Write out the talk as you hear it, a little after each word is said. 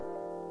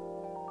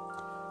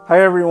Hi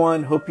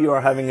everyone, hope you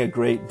are having a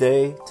great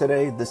day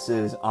today. This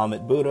is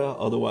Amit Buddha,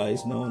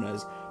 otherwise known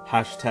as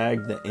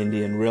hashtag the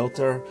Indian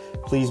Realtor.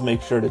 Please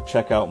make sure to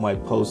check out my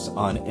posts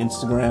on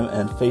Instagram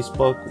and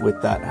Facebook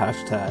with that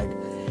hashtag.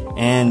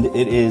 And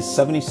it is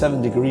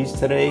 77 degrees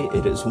today.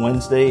 It is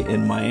Wednesday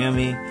in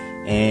Miami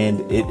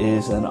and it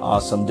is an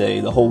awesome day.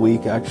 The whole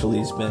week actually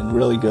has been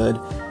really good.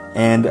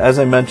 And as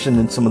I mentioned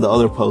in some of the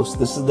other posts,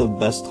 this is the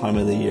best time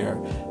of the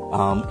year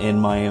in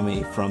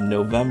Miami. From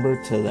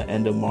November to the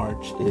end of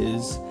March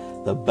is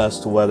the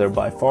best weather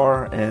by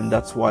far, and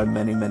that's why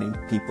many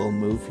people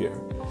move here.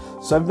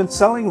 So I've been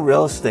selling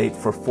real estate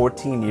for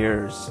 14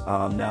 years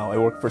now. I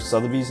work for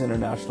Sotheby's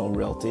International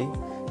Realty,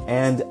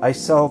 and I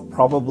sell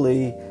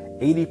probably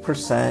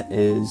 80%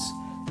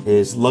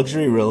 is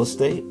luxury real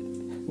estate,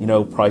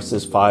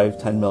 prices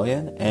 5-10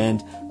 million,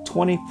 and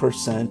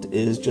 20%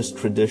 is just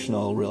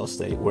traditional real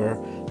estate where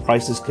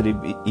prices could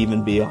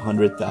even be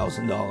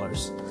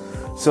 $100,000.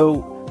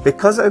 So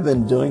because I've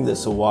been doing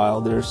this a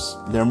while, there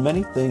are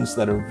many things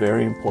that are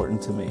very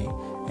important to me,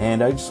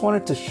 and I just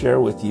wanted to share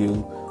with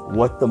you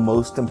what the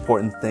most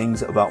important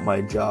things about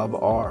my job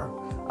are.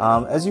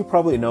 As you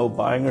probably know,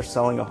 buying or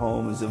selling a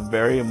home is a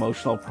very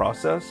emotional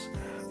process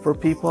for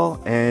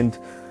people, and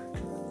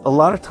a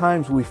lot of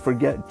times we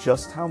forget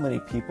just how many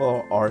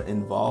people are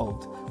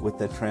involved with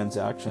the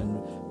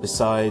transaction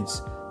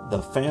besides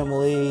the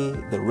family,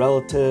 the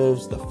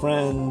relatives, the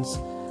friends,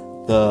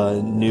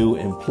 the new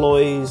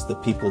employees, the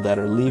people that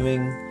are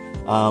leaving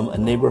a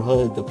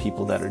neighborhood, the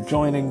people that are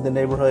joining the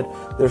neighborhood.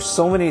 There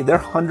are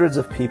hundreds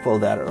of people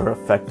that are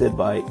affected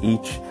by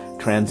each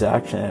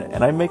transaction,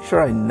 and I make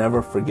sure I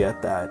never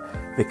forget that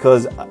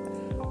because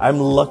I'm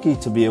lucky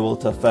to be able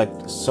to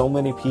affect so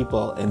many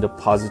people in a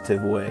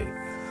positive way.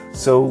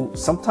 So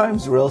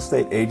sometimes real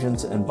estate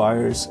agents and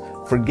buyers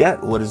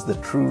forget what is the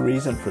true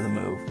reason for the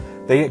move.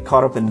 They get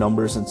caught up in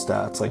numbers and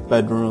stats like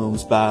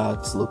bedrooms,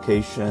 baths,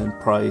 location,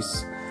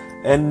 price,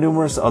 and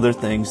numerous other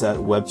things that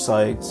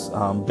websites,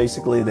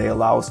 basically they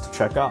allow us to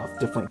check off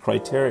different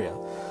criteria.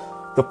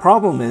 The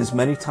problem is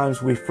many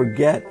times we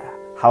forget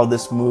how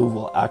this move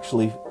will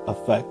actually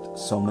affect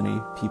so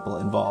many people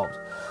involved.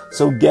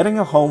 So getting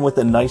a home with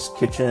a nice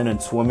kitchen and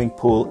swimming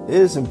pool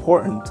is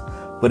important,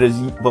 but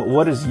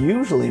what is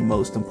usually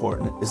most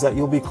important is that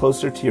you'll be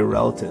closer to your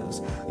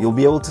relatives. You'll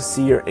be able to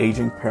see your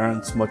aging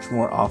parents much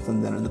more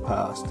often than in the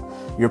past.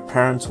 Your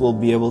parents will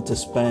be able to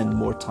spend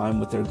more time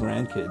with their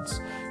grandkids.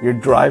 Your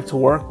drive to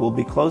work will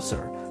be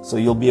closer, so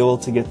you'll be able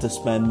to get to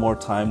spend more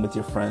time with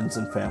your friends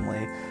and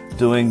family,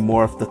 doing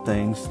more of the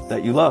things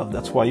that you love.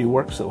 That's why you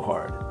work so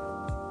hard.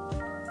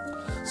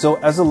 So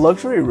as a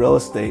luxury real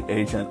estate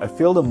agent, I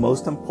feel the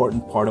most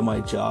important part of my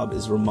job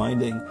is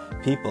reminding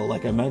people,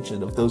 like I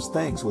mentioned, of those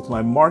things with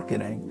my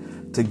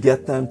marketing to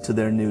get them to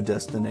their new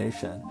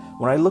destination.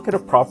 When I look at a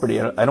property,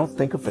 I don't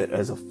think of it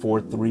as a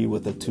 4-3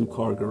 with a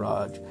 2-car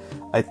garage.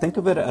 I think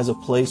of it as a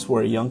place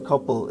where a young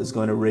couple is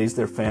going to raise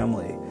their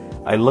family.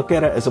 I look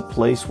at it as a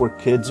place where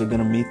kids are going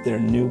to meet their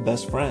new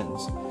best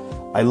friends.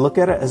 I look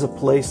at it as a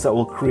place that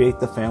will create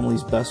the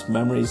family's best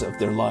memories of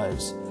their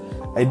lives.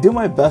 I do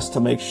my best to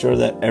make sure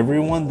that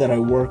everyone that I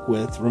work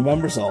with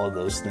remembers all of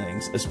those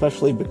things,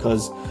 especially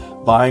because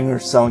buying or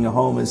selling a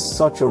home is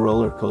such a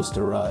roller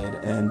coaster ride.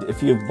 And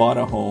if you've bought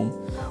a home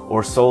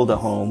or sold a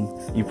home,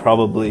 you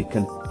probably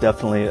can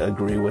definitely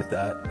agree with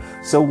that.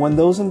 So when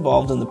those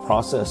involved in the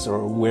process are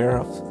aware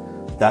of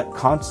that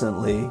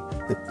constantly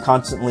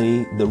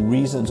the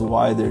reasons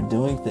why they're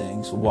doing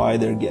things, why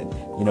they're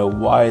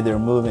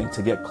moving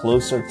to get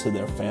closer to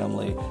their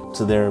family,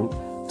 so their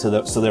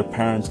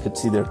parents could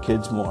see their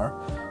kids more.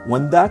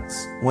 When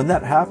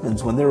that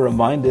happens, when they're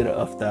reminded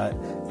of that,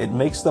 it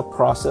makes the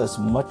process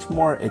much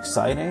more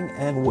exciting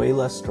and way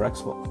less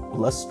stressful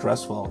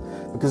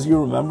because you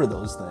remember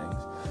those things.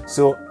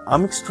 So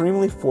I'm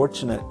extremely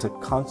fortunate to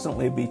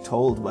constantly be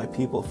told by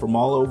people from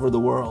all over the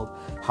world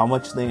how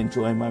much they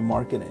enjoy my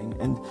marketing.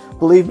 And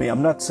believe me,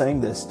 I'm not saying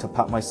this to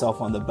pat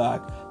myself on the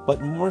back,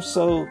 but more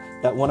so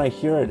that when I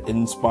hear it, it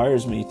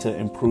inspires me to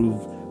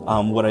improve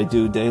what I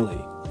do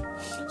daily.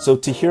 So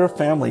to hear a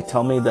family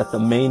tell me that the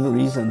main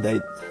reason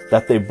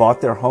that they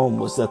bought their home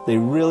was that they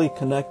really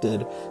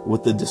connected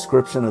with the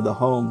description of the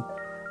home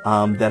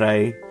that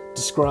I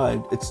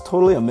described, it's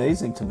totally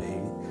amazing to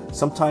me.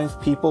 Sometimes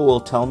people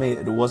will tell me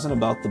it wasn't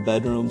about the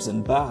bedrooms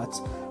and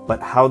baths,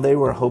 but how they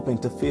were hoping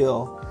to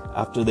feel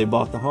after they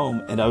bought the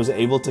home, and I was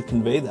able to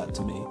convey that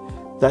to me.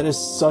 That is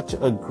such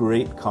a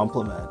great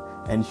compliment,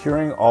 and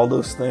hearing all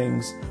those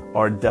things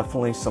are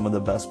definitely some of the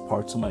best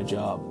parts of my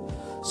job.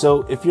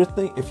 So if you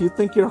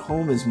think your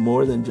home is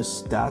more than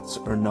just stats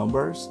or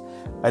numbers,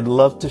 I'd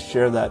love to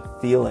share that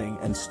feeling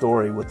and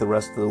story with the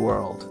rest of the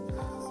world.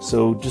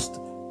 So just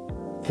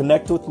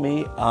connect with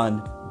me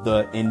on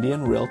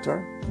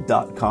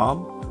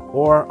theindianrealtor.com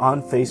or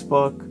on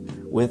Facebook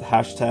with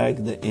hashtag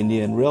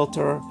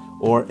 #TheIndianRealtor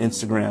or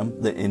Instagram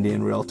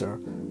 #TheIndianRealtor.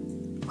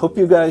 Hope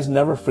you guys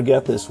never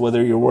forget this,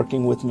 whether you're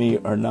working with me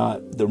or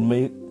not, the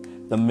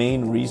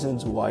main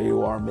reasons why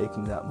you are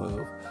making that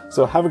move.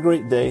 So have a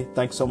great day.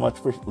 Thanks so much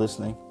for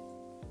listening.